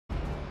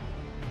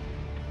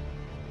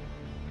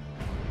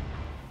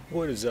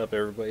What is up,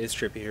 everybody? It's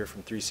Trippy here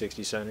from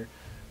 360 Center,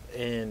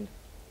 and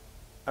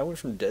I went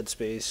from Dead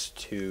Space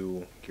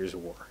to Gears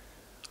of War.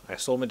 I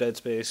sold my Dead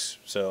Space,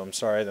 so I'm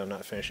sorry that I'm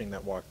not finishing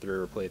that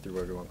walkthrough or playthrough,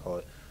 whatever you want to call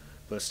it.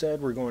 But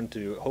instead, we're going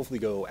to hopefully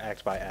go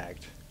act by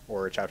act,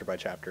 or chapter by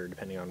chapter,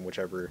 depending on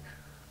whichever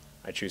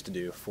I choose to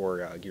do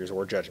for Gears of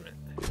War Judgement.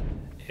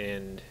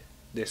 And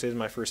this is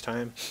my first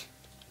time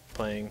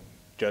playing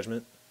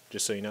Judgement,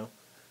 just so you know.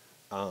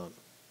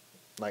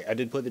 Like, I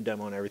did play the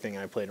demo and everything,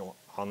 and I played an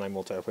online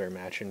multiplayer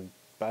match, and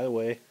by the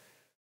way,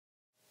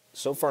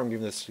 so far I'm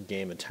giving this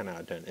game a 10 out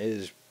of 10. It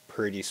is a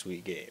pretty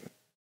sweet game.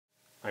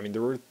 I mean,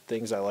 there were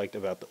things I liked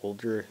about the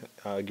older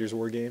Gears of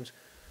War games.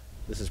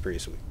 This is pretty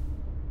sweet.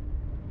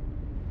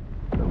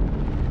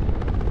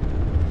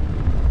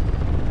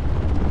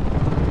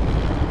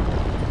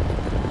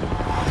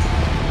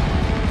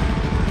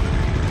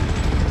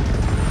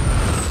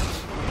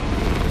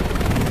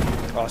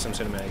 Awesome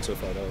cinematic so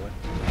far, by the way.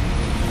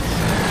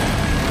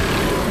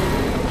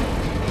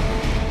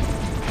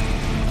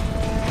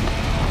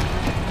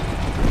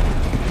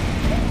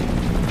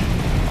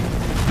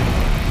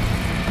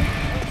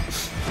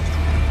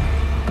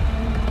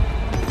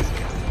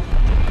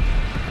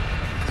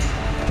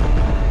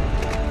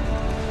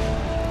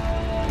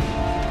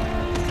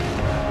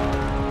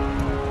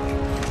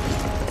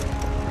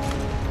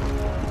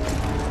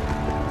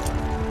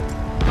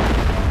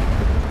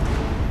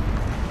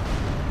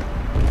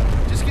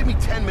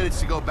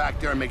 To go back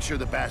there and make sure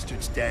the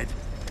bastard's dead.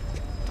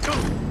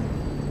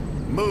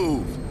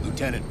 Move,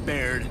 Lieutenant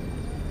Baird.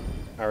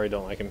 I already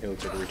don't like him. He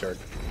looks like a retard.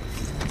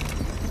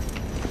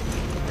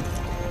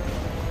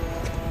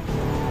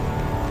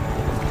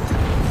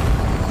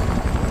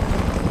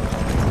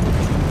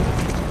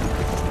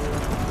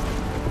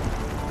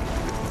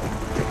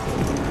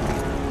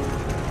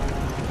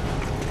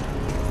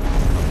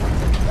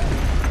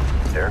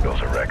 There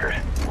goes a record.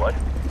 What?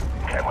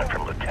 I went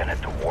from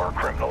lieutenant to war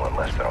criminal in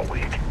less than a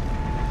week.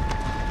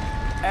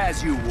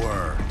 As you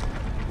were.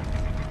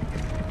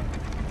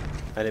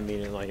 I didn't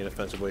mean it in like an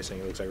offensive way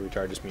saying he looks like a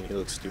retard, just mean he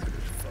looks stupid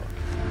as fuck.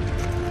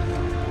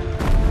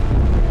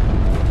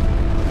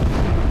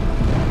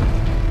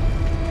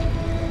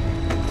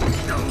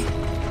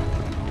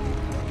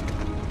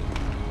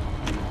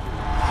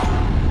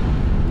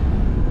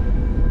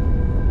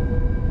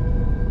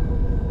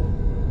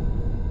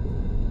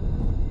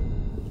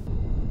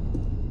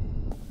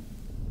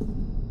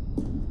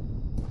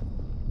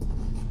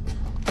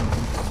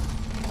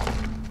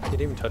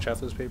 Didn't even touch half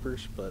those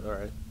papers, but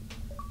alright.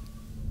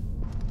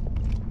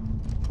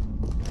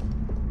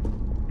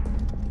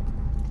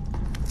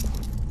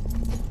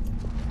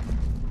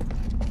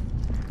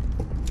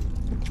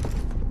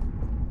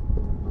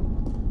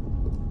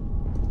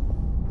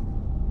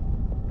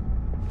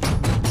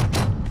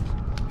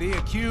 The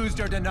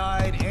accused are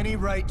denied any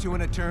right to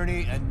an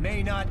attorney and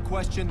may not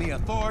question the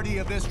authority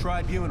of this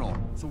tribunal.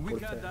 So we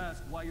can't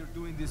ask why you're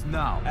doing this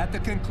now. At the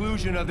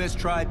conclusion of this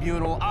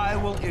tribunal, I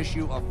will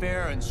issue a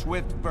fair and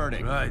swift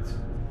verdict. Right,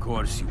 of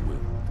course you will.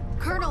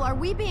 Colonel, are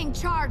we being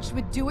charged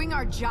with doing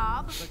our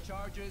job? The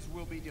charges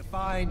will be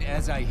defined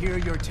as I hear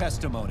your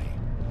testimony.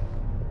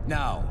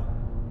 Now,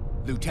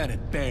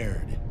 Lieutenant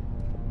Baird,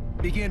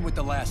 begin with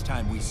the last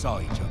time we saw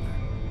each other.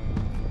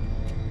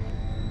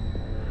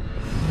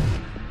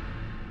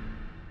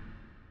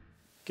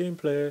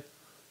 Gameplay.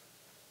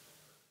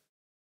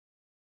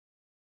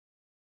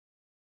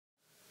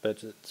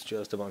 Bet it's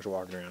just a bunch of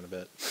walking around a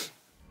bit.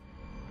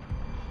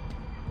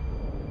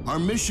 Our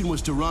mission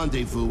was to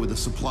rendezvous with a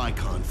supply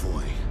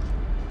convoy.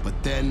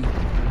 But then,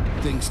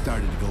 things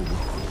started to go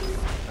wrong.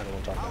 I don't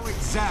want to talk about How it.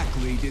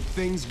 exactly did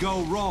things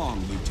go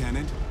wrong,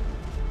 Lieutenant?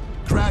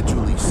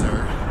 Gradually,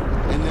 sir.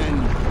 And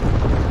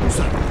then,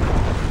 suddenly.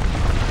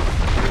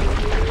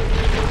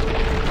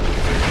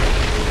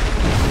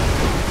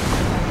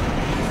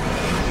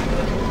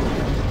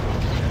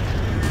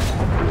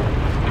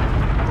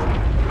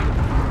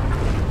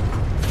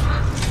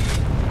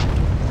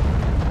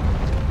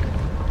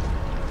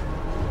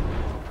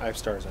 I have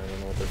stars, I don't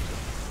know what they're for.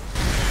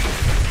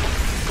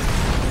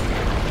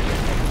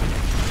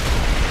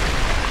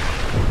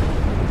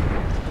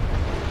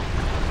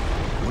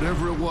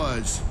 Whatever it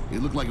was,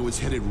 it looked like it was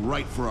headed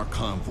right for our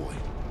convoy.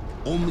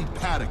 Only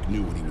Paddock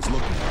knew what he was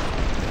looking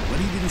at, but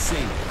he didn't say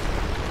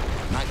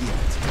anything. Not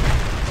yet.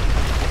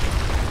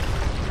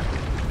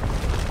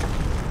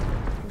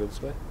 Go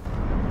this way.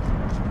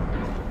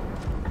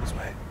 This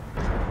way.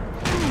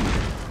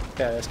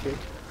 Yeah, that's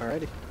kicked.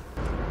 Alrighty.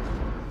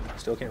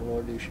 Still can't roll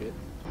or do shit.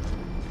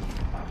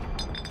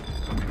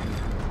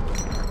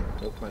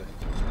 Nope, my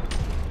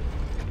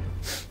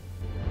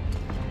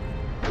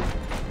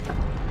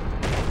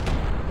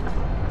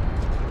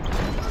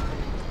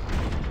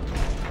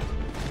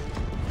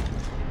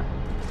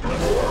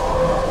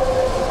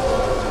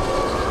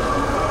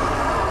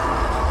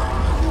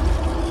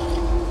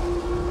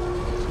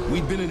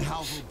We'd been in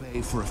Halvo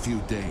Bay for a few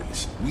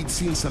days. We'd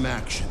seen some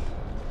action,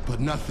 but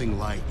nothing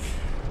like,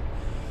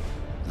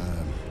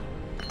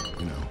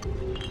 you know.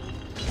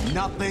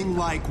 Nothing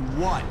like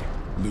what,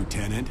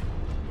 Lieutenant?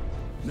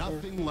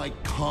 Nothing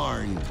like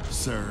Karn,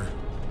 sir.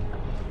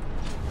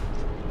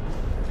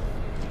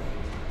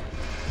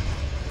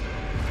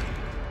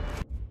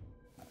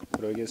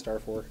 What do I get a star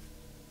for?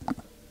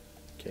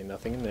 Okay,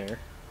 nothing in there.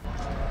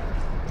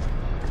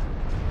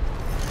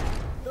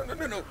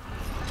 No.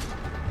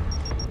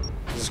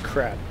 This is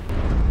crap.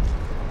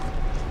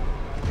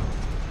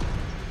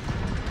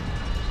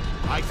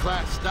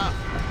 High-class stuff.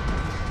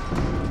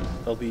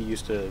 LB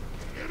used to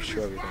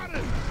show everything. I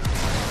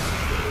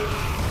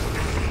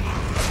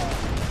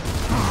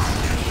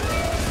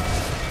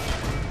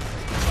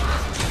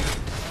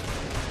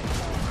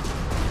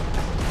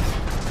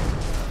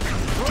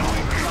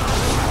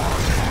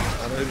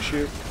know who to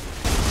shoot.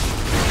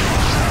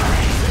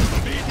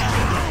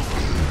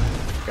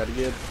 Got it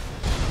good.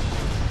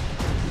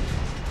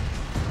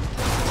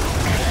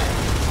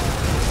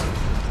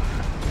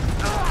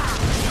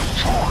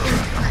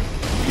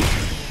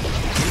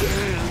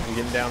 I'm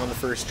getting down on the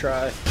first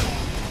try.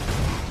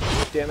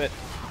 Damn it.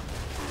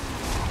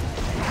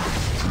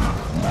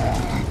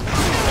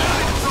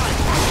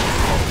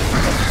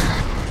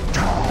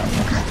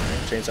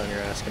 Chainsaw on your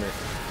ass, come here.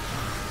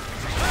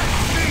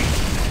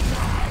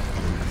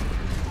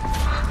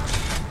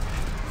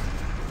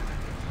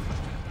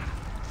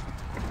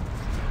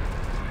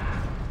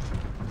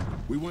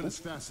 We went as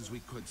fast as we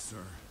could, sir.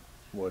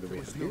 What do we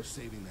There have was to no do?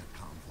 saving that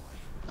convoy.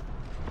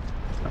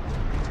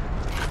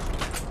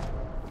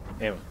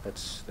 Ammo,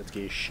 that's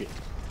gay as shit.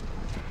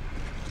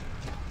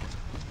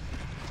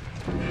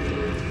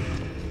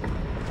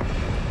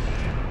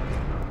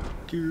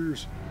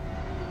 Gears.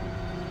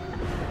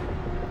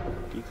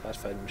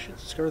 Declassified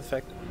missions. Discover the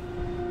fact.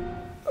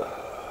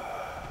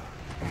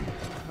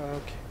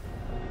 Okay.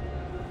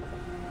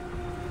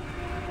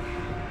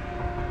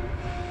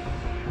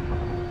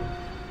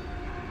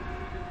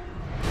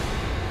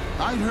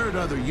 I'd heard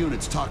other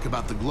units talk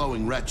about the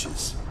glowing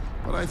wretches,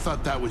 but I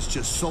thought that was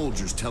just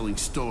soldiers telling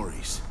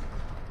stories.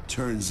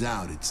 Turns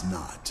out it's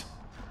not.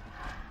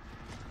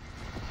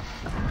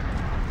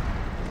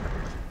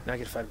 Now I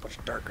get to fight a bunch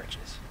of dark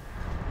wretches.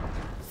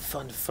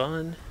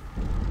 Fun.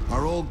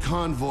 Our old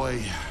convoy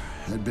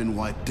had been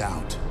wiped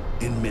out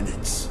in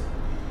minutes.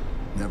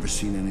 Never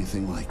seen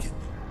anything like it.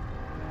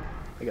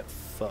 I got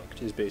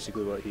fucked, is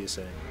basically what he is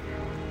saying.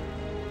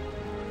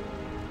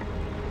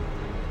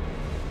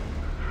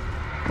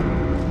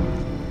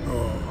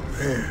 Oh,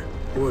 man.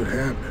 What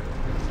happened?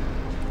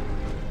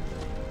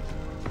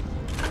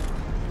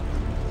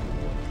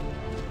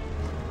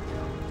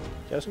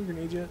 You have some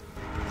grenades yet?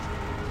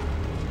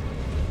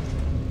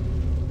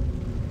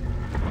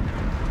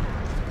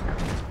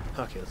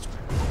 Okay, let's try.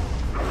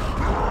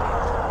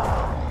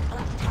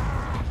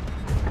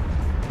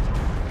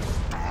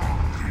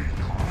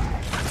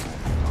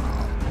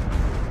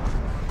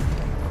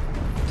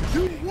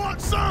 You want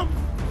some?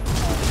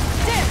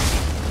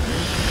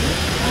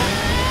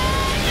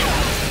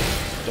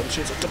 Double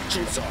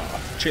chainsaw.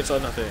 Chainsaw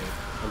nothing.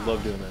 I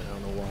love doing that, I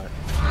don't know why.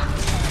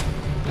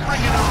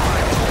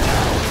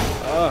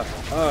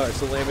 It's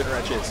the lambent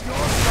wretches.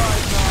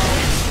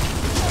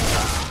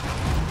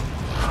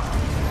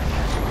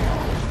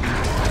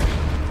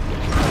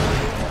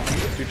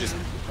 Dude, just,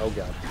 oh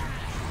god.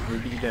 I'm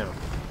gonna beat you down.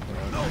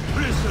 No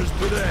prisoners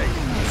today.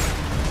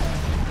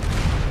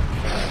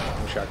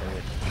 I'm shotgun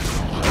you.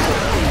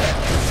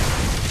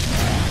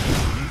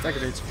 Attack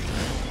grenades.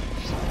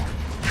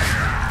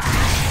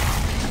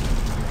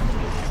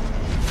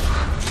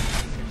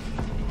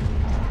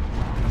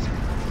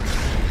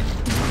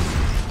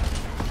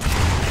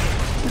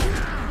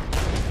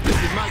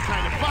 My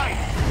kind of fight.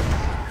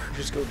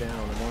 Just go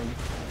down.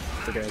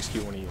 They're gonna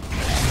execute one of you.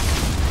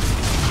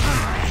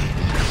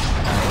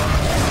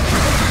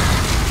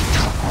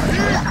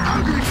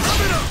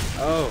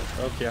 Oh,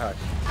 okay.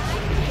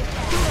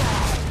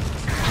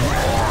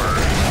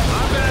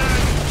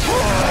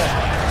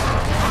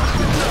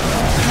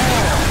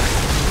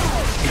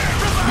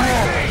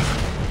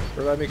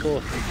 Revive me, cool,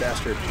 you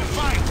bastard.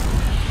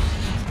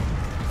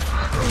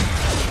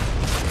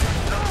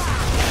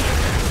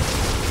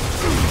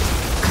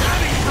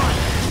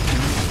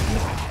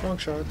 Wrong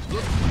shot.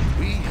 Look,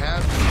 we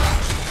have...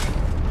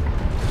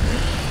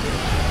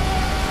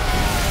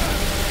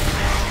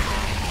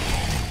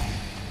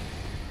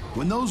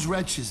 When those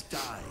wretches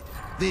died,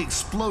 they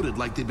exploded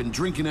like they'd been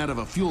drinking out of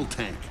a fuel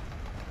tank.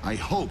 I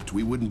hoped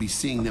we wouldn't be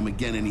seeing them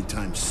again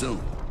anytime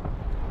soon.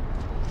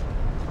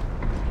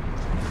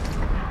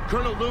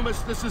 Colonel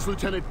Loomis, this is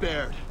Lieutenant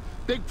Baird.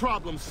 Big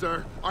problem,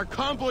 sir. Our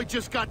convoy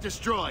just got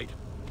destroyed.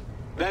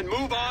 Then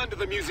move on to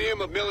the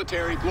Museum of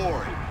Military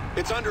Glory.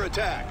 It's under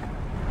attack.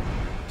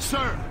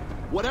 Sir,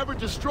 whatever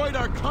destroyed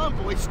our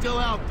convoy's still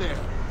out there.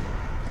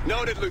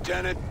 Noted,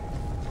 Lieutenant.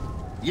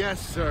 Yes,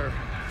 sir.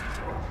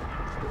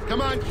 Come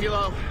on,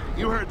 Kilo.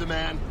 You heard the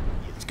man.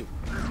 Let's go.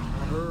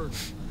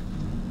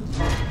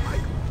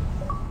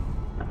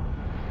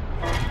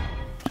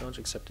 Challenge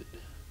accepted.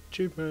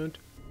 Achievement.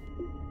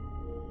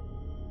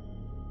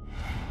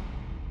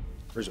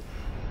 Resume.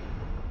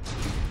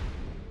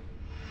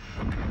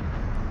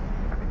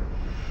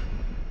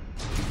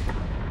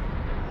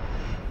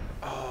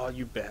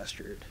 you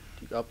bastard.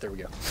 Oh, there we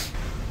go.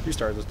 3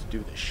 stars, let's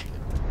do this shit.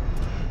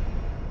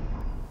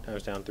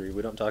 Times down 3.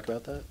 We don't talk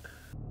about that.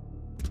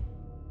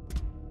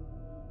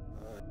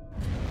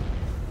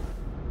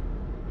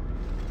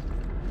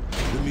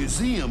 The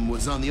museum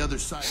was on the other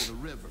side of the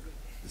river,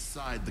 the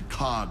side the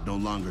COG no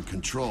longer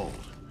controlled.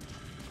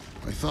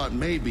 I thought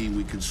maybe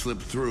we could slip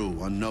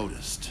through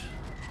unnoticed.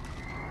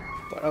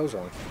 But I was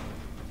wrong.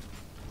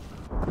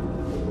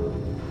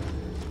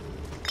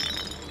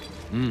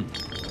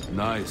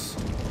 Nice.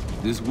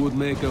 This would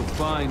make a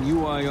fine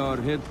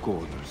UIR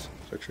headquarters.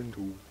 Section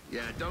 2.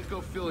 Yeah, don't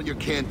go filling your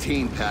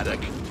canteen,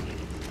 Paddock.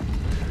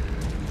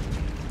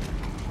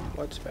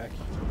 What's back?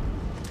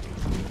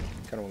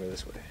 Kinda wanna go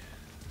this way.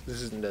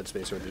 This isn't Dead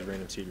Space or just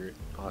random secret.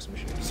 Awesome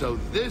shit. So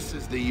this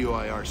is the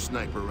UIR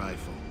sniper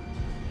rifle.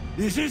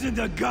 This isn't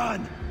a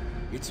gun.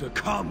 It's a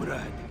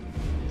comrade.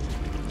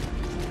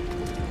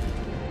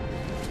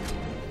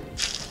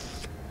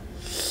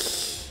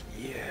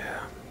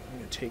 Yeah. I'm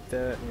gonna take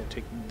that. I'm gonna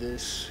take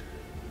this.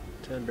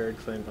 10 Baird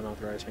claimed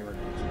unauthorized hammer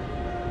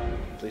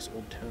guns. Place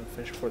Old Town.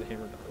 Finish before the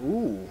hammer gun.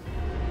 Ooh.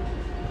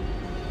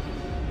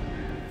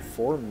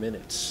 4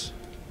 minutes.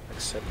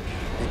 Accepted.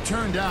 It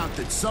turned out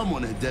that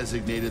someone had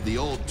designated the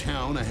Old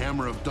Town a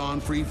Hammer of Dawn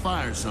free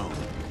fire zone.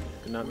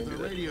 Did not mean With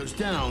to the do that. radios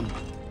down,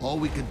 all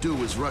we could do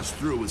was rush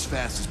through as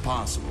fast as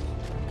possible.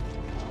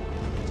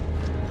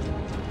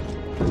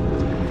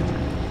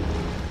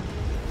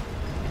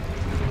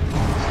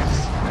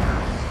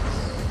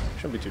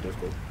 Shouldn't be too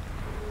difficult.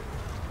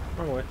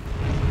 Wrong way.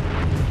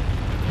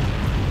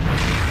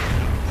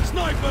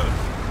 Snipers!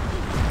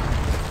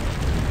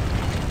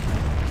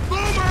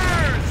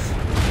 Boomers!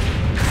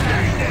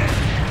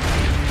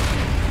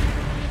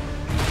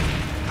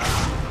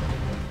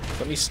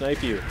 Let me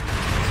snipe you.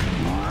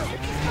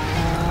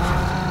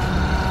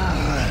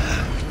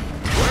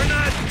 We're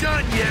not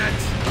done yet!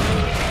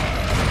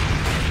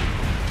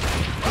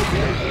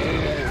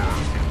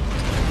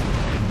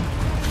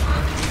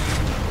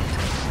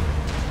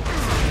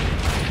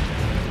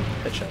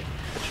 Headshot.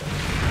 Headshot.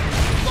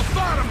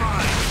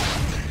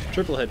 Lobotomize!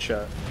 Triple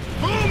headshot.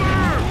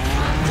 Boomer!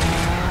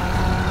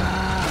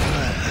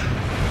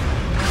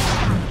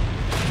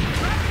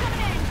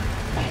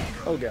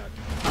 Oh god.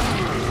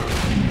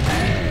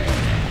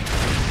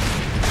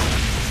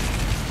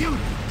 You!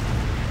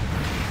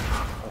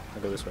 Oh, I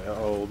go this way.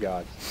 Oh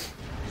god.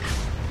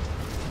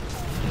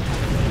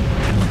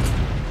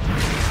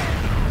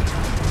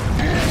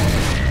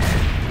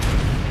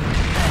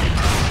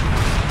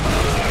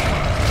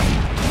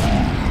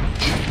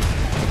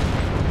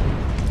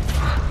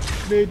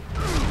 Mid.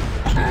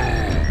 I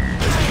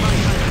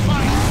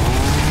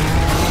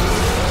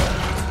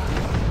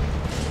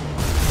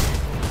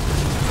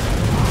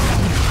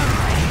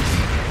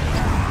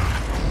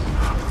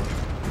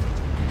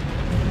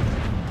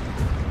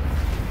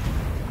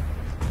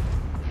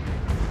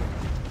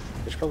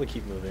should probably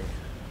keep moving.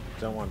 'Cause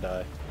I don't want to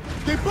die.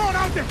 They brought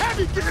out the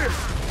heavy gear!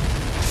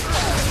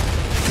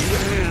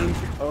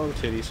 Oh,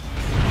 titties.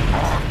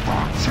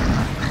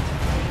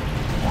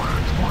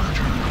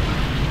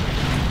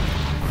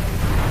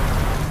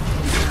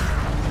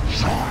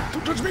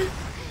 Don't touch me!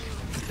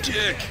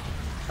 Dick!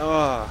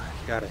 Oh,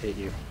 gotta hate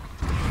you.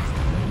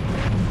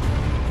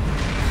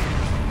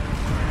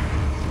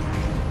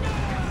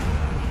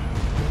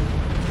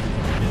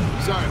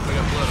 Sorry if I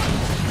got blood.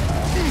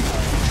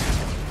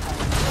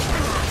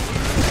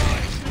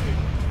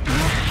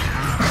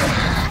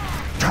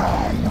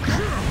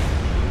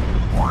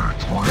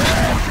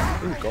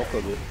 Ooh, golf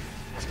club it.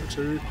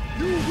 Censored.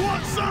 You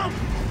want some?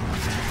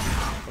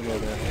 I'm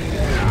like that.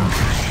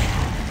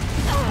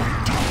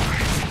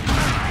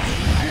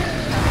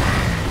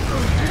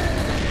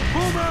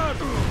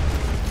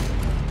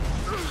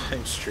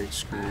 I'm straight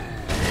screwed.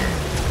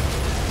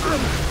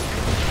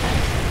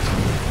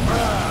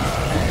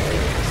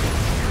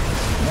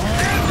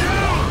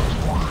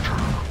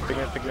 Pick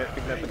me up, pick me up,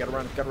 pick me up. I gotta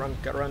run, gotta run,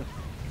 gotta run.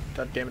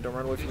 God damn it, don't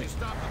run away from me.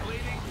 Stop the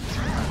bleeding?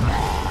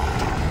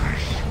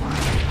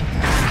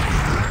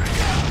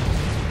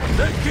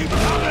 They keep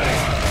coming!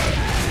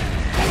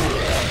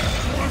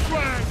 More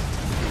flag!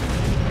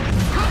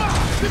 Come on!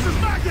 This is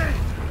my game!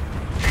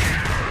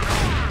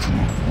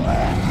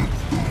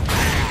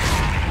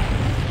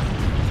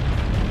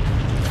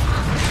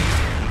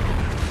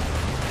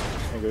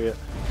 Can't go yet.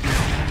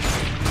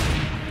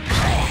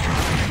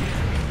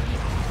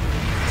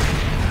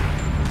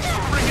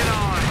 Bring it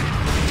on!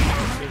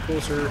 Getting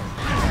closer.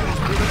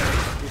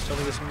 Please tell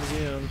me this is a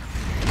museum.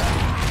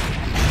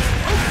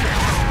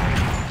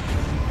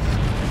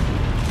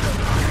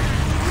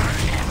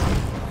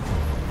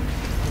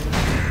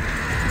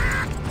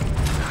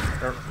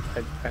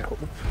 I hope.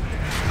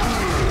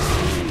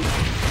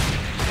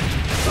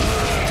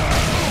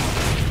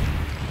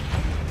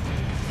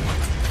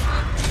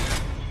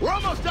 We're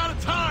almost out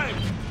of time!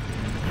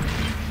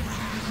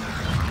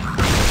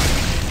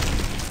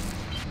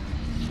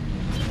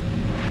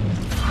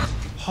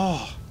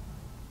 Oh,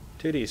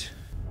 titties.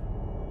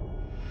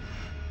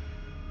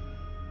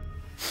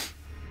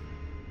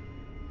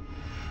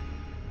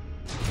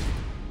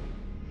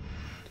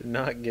 Did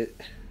not get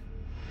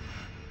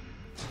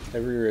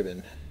every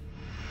ribbon?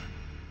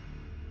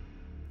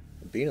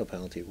 Beano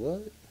penalty,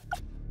 what?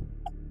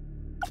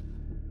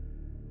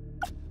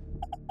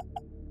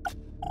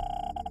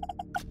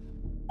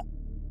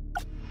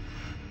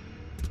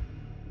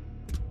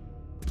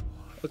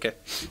 Okay.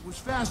 It was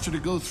faster to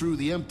go through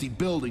the empty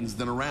buildings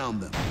than around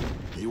them.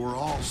 They were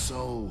all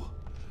so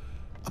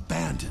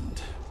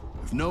abandoned.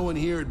 If no one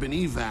here had been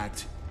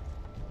evac'd,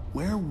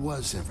 where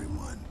was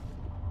everyone?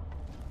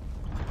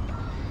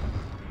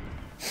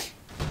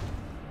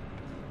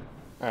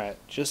 Alright,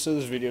 just so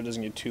this video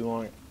doesn't get too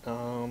long,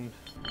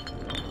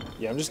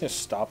 yeah, I'm just going to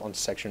stop on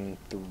section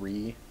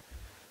 3.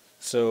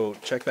 So,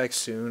 check back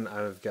soon.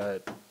 I've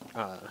got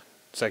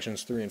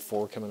sections 3 and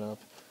 4 coming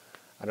up.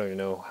 I don't even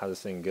know how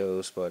this thing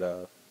goes, but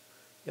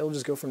yeah, we'll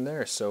just go from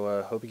there.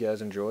 So, hope you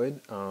guys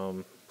enjoyed.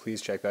 Please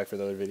check back for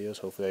the other videos.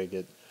 Hopefully I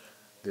get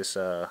this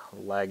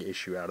lag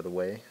issue out of the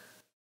way.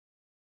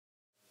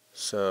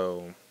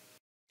 So,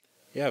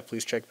 yeah,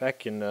 please check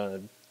back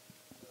and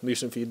leave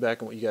some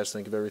feedback on what you guys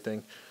think of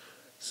everything.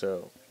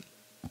 So,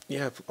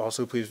 yeah,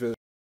 also please visit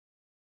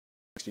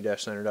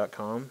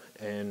 360-center.com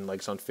and like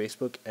us on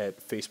Facebook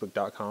at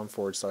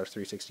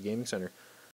facebook.com/360 Gaming Center.